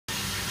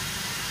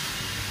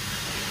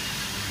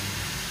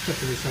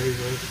chucking this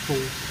over,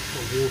 full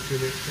of water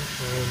in it.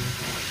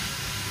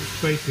 It's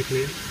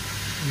basically,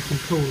 you can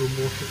cool and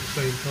wash at the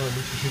same time,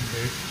 which you shouldn't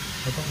do.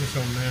 I've got this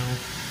on now.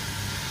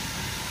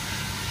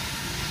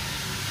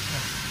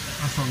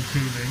 That's on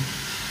cooling,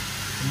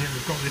 and yet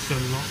we've got this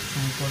unlocked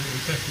and we've got it in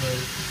test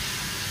mode.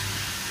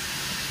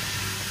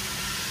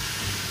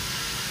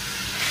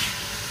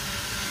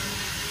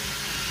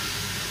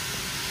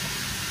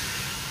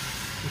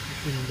 Which you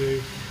shouldn't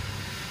do.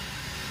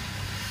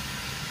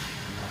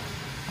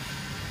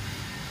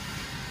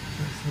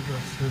 Let's give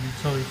us some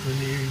time for a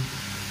new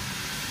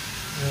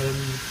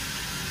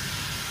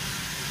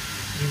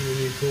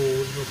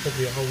board, or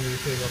probably a whole new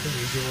thing. I think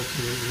these are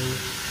absolutely new.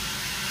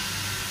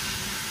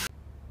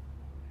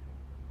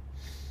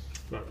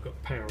 Right, we've got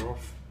the power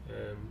off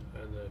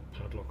and the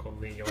padlock on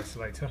the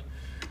isolator.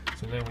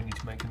 So now we need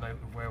to make a note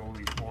of where all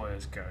these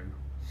wires go.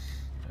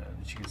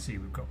 As you can see,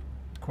 we've got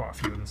quite a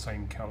few of the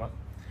same colour.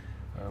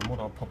 What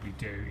I'll probably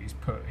do is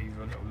put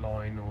either a little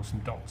line or some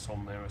dots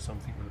on there or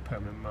something with a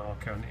permanent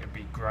marker, and it'll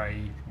be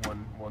grey,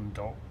 one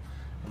dot,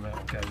 and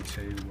that'll go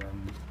to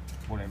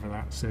whatever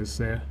that says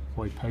there,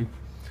 WIPO,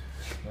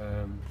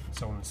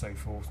 so on and so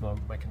forth. And I'll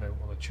make a note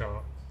on a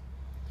chart,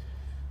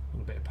 a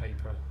little bit of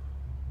paper,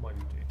 might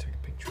take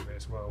a picture of it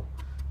as well,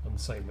 and the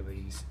same with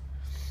these.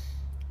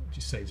 It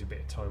just saves a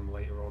bit of time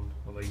later on,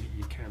 although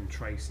you can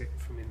trace it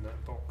from in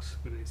that box,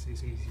 but it's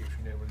easier if you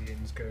know where the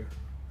ends go.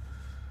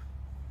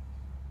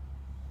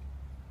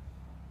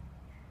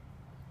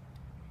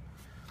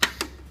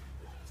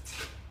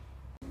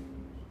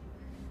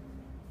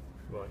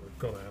 Right, we've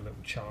got our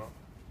little chart,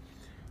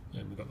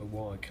 and we've got the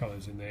wire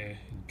colours in there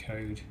in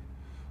code,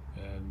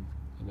 and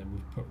then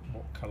we've put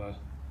what colour, a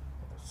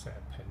set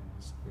of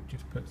pens. We've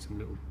just put some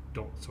little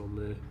dots on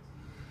there,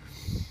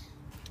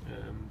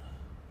 and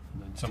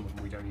then some of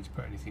them we don't need to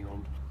put anything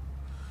on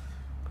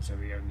because they're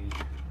the only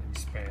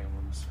spare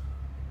ones.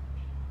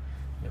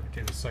 Then we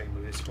do the same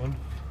with this one,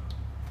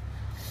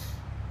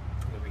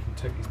 and then we can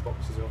take these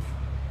boxes off.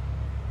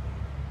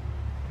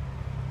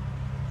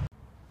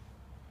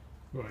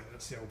 Right,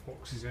 that's the old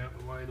boxes out of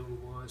the way and all the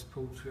wires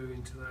pulled through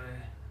into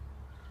there.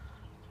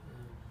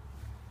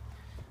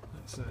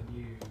 That's our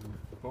new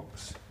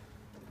box.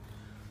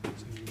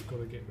 So you've got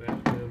to get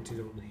that mounted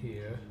on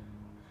here.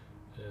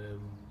 It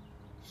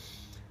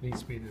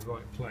needs to be in the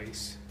right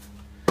place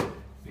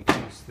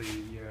because the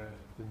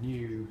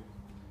new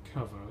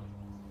cover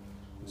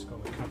has got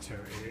a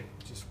cutout in it,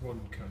 just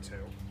one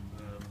cutout,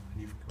 and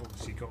you've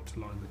obviously got to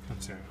line the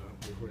cutout up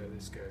with where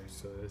this goes.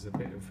 So there's a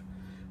bit of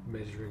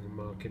measuring and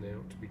marking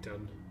out to be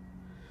done.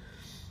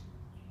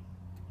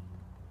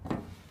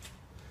 It'll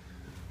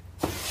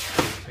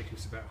take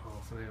us about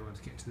half an hour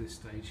to get to this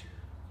stage.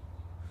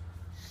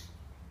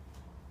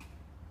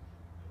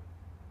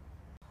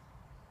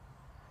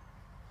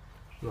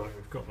 Right,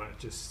 we've got that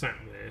just sat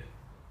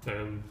there.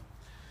 You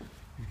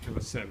have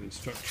a set of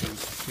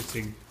instructions for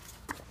fitting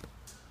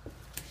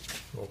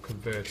or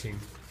converting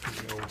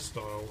to the old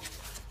style.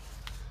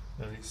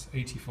 And it's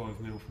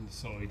 85mm from the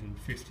side and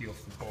 50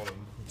 off the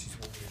bottom, which is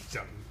what we've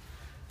done.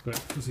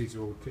 But because these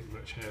are all pretty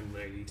much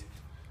handmade,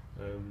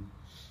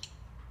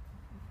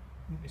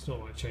 it's not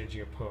like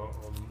changing a part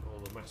on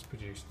a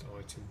mass-produced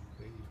item.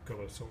 You've got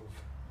to sort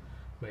of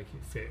make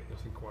it fit.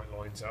 Nothing quite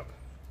lines up,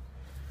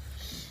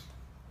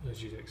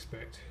 as you'd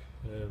expect.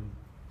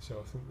 So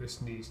I think this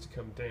needs to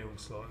come down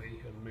slightly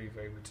and move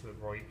over to the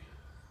right.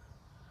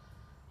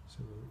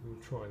 So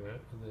we'll try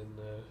that, and then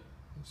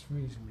it's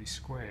reasonably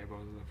square by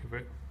the look of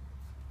it.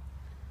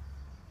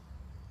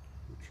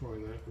 We'll try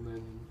that, and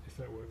then if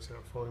that works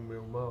out fine,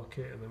 we'll mark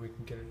it, and then we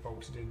can get it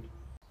bolted in.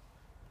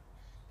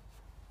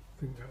 I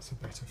think that's a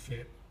better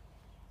fit.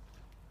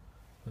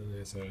 And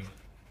there's a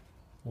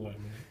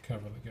laminate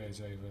cover that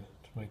goes over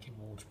to make it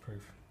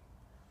waterproof.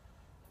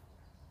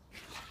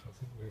 I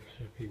think we're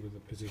happy with the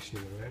position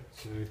of that.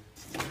 So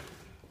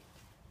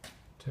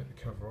take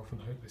the cover off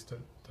and hope this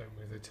don't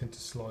move. They tend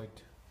to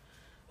slide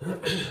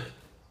down,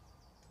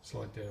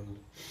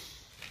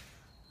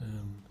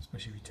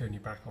 especially if you turn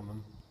your back on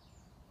them.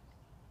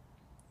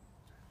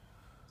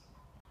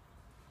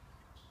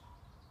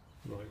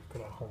 Right, we've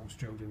got our holes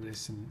drilled in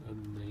this, and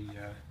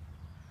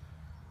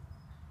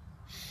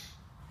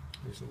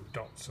these little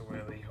dots are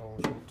where the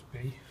holes want to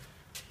be.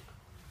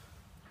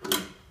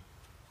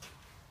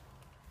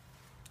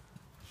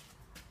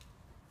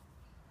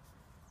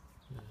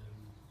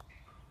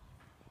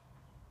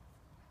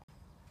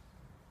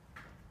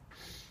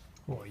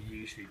 What I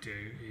usually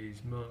do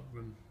is mark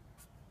them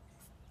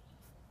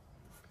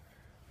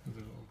with a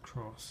little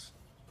cross,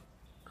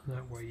 and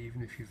that way,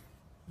 even if you've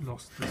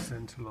lost the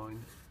centre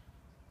line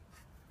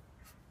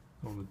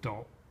or the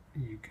dot,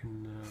 you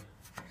can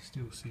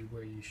still see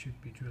where you should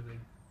be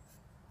drilling.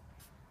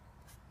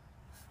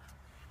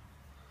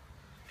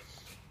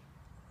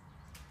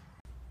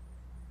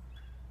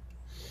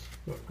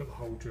 Well, I've got the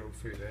hole drilled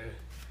through there.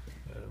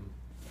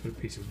 Put a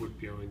piece of wood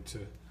behind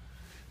to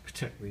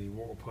protect the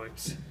water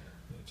pipes,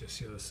 just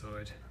the other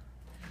side.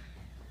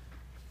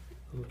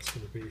 And that's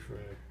going to be for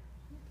our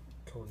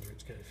conduit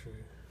to go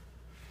through.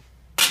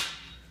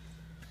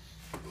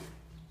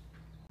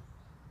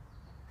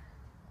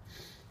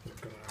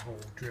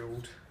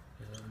 drilled.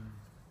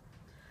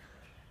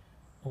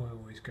 I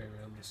always go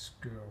around the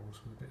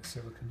screws with a bit of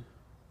silicone.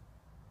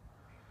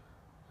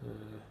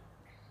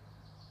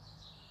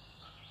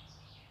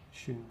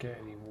 Shouldn't get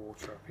any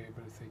water up here,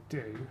 but if they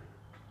do,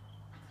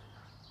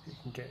 it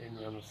can get in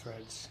around the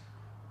threads.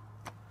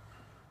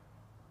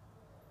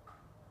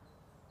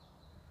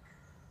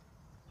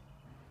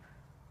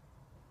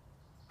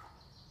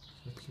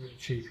 So it's a bit of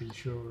cheap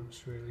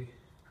insurance, really.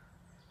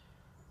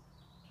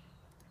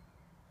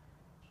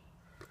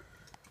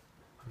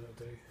 That'll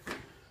do.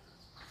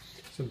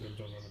 Sometimes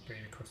I run a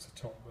bead across the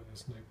top, but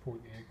there's no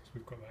point here because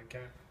we've got that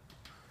gap.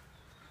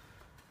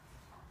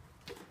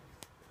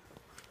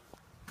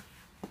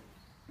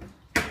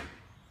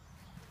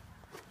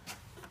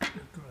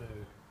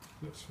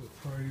 That's for the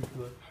probe,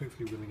 but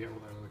hopefully we're going to get all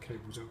that other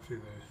cables up through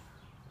there.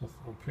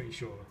 I'm pretty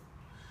sure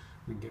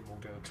we can get them all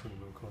down a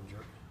 20mm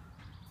conduit.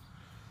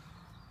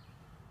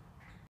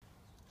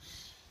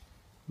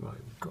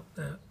 Right, we've got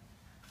that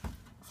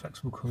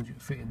flexible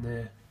conduit fit in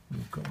there.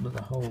 We've got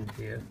another hole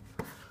here,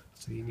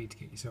 so you need to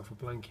get yourself a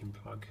blanking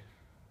plug.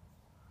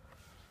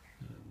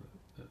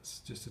 That's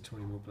just a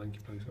 20mm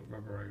blanking plug. It's got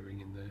rubber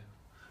O-ring in there,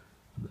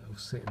 and that'll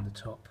sit in the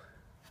top.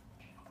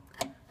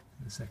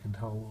 The second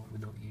hole we're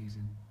not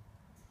using.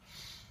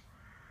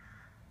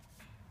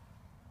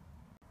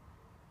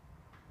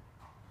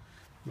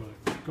 Right,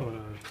 we've got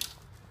a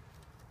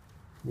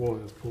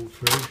wire pulled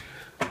through.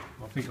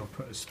 I think I'll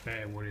put a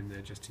spare one in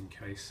there just in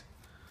case.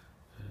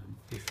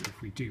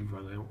 If we do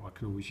run out, I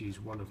can always use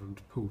one of them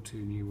to pull two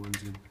new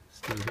ones in.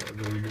 Still got a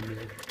room in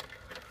there.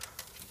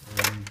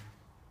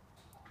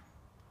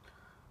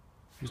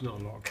 There's not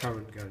a lot of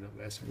current going up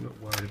there, so we're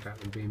not worried about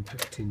them being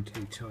packed in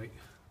too tight.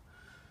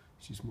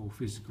 It's just more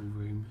physical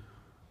room.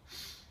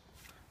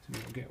 So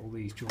we'll get all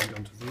these joined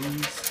onto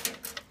these.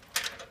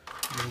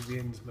 And all the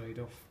ends made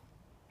off.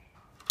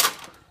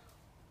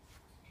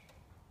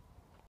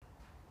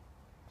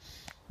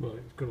 Right,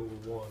 it's got all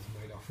the wires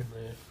made off in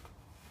there,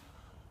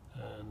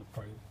 and the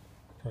probe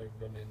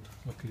running.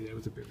 Luckily there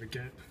was a bit of a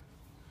gap.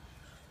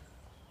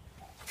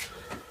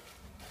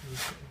 We've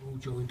got it all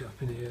joined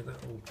up in here.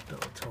 That'll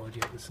tidy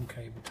up with some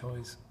cable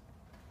ties.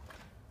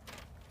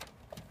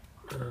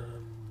 So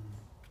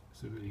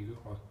really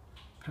you've got to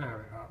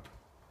power it up.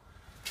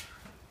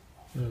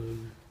 The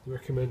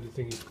recommended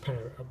thing is to power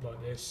it up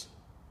like this,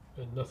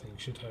 and nothing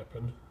should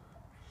happen.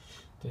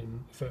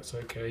 Then if that's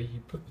okay, you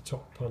put the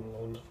top panel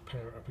on,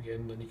 power it up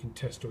again, then you can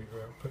test all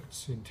your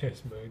outputs in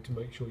test mode to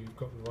make sure you've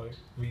got the right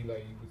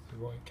relay with the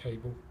right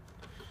cable.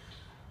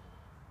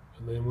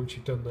 And then once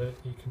you've done that,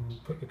 you can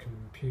put the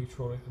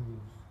computer on it and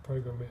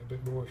program it a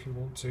bit more if you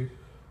want to.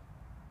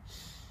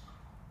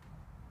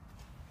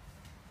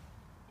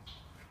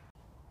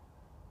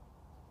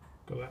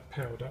 Got that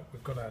powered up,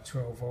 we've got our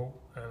 12 volt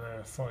and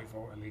our 5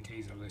 volt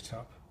LEDs are lit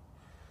up.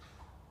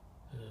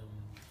 So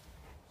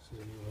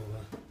then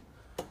we'll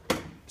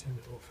turn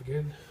it off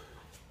again.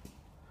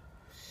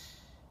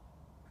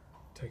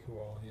 Take a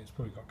while, yeah, it's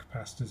probably got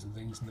capacitors and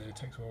things in there, it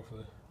takes a while for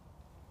the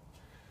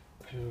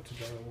power to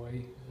go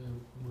away.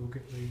 We'll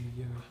get the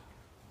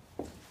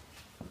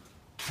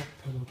top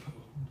panel put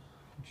on,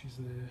 which is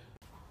there.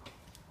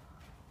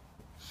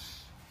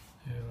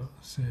 Yeah,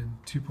 that's in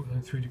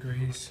 2.93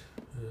 degrees.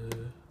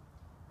 Both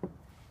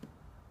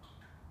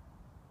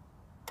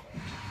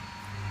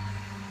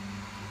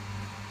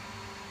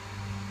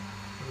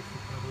the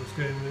panels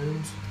going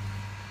round.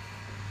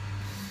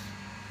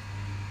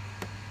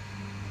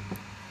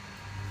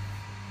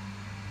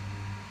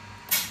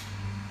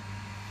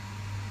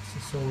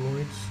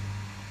 Solenoids.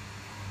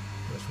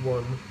 That's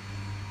one,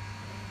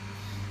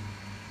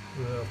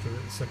 and then after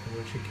that the second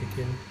one should kick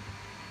in.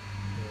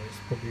 It's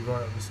probably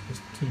right on this.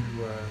 It's too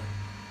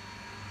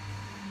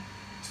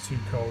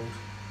cold.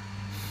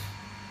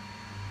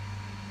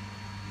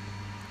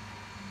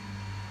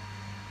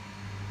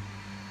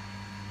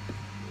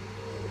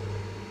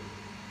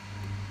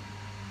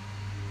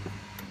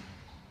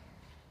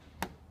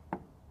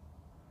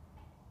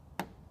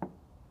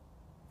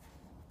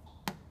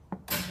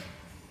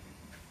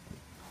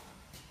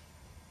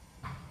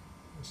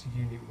 That's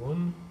unit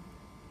 1,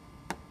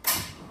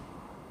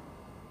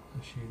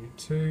 that's unit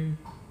 2,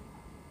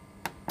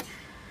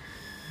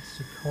 that's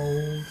the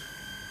cold,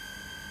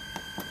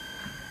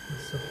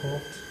 that's the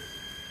hot,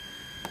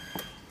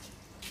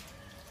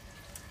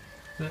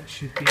 that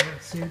should be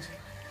acid,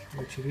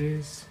 which it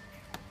is,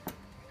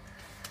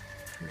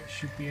 that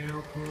should be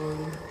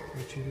alkaline,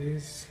 which it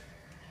is,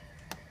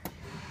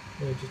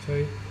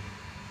 agitate,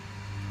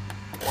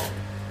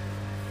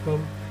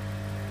 pump,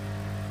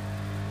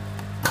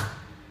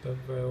 that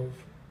valve,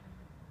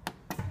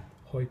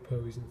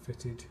 hypo isn't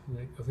fitted.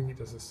 I think it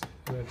does an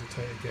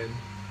agitate again,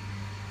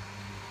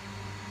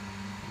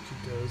 which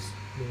it does,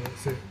 and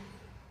that's it.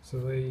 So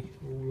they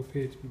all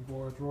appear to be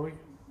wired right.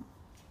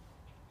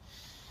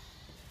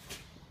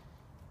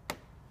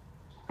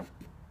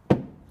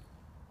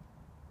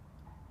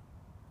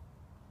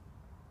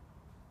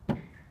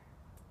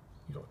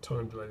 You've got a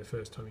time delay the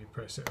first time you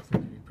press it. I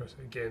think if you press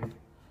it again,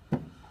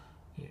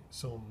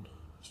 it's on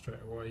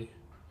straight away.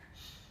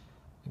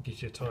 It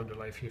gives you a time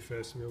delay for your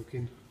first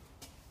milking.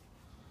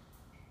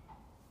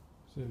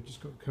 So we've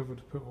just got a cover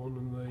to put on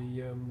and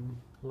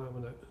the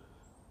laminate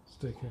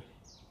sticker.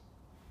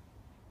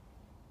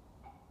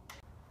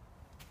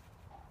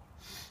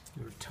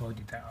 We've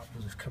tidied that up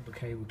with a couple of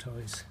cable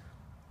ties.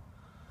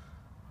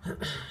 Just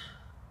got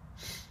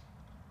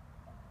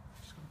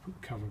to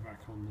put the cover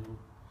back on now.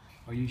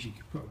 I usually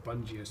put a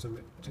bungee or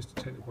something just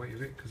to take the weight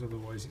of it, because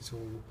otherwise it's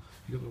all,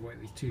 you've got the weight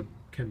of these two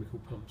chemical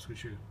pumps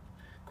which are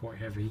quite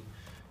heavy,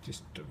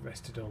 just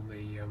rested on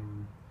the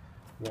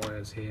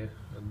wires here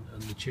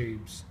and the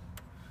tubes.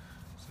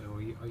 So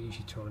I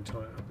usually try and tie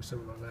it up with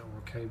something like that, or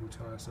a cable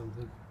tie or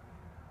something.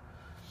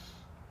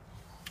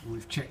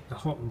 We've checked the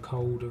hot and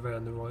cold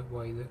around the right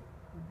way, that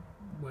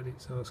when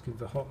it's asking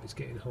for hot, it's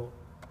getting hot,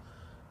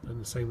 and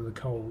the same with the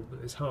cold, but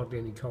there's hardly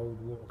any cold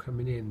water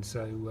coming in,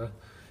 so we're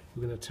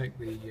going to take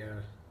the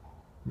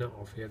nut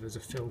off here. There's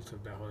a filter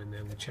behind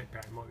there, we'll check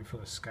that. It might be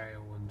full of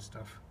scale and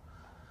stuff.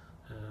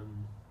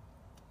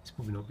 It's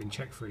probably not been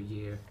checked for a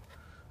year.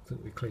 I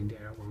think we cleaned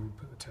it out when we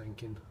put the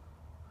tank in,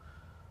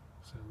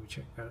 so we'll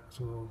check that as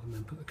well, and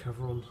then put the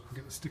cover on and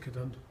get the sticker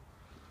done.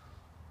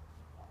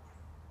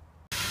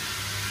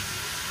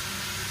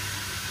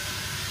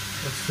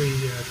 That's the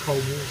cold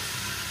water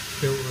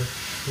filter.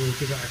 We'll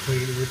give that a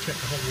clean and we'll check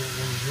the hot water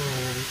one as well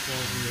while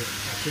we're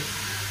at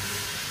it.